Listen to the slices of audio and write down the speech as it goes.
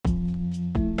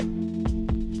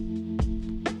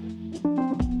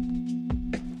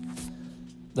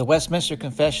The Westminster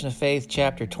Confession of Faith,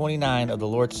 chapter 29 of the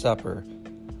Lord's Supper.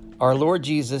 Our Lord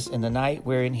Jesus, in the night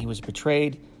wherein he was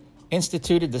betrayed,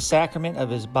 instituted the sacrament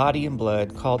of his body and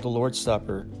blood, called the Lord's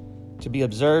Supper, to be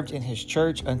observed in his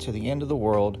church unto the end of the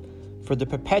world, for the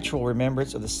perpetual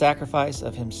remembrance of the sacrifice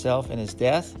of himself and his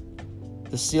death,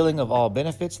 the sealing of all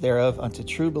benefits thereof unto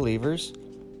true believers,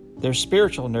 their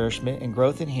spiritual nourishment and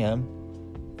growth in him,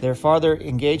 their farther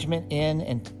engagement in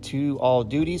and to all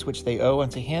duties which they owe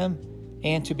unto him,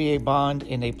 and to be a bond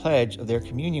and a pledge of their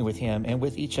communion with him and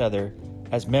with each other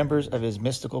as members of his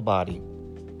mystical body.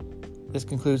 This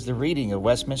concludes the reading of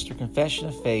Westminster Confession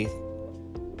of Faith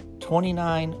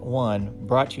 29:1,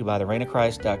 brought to you by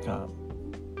thereignofchrist.com.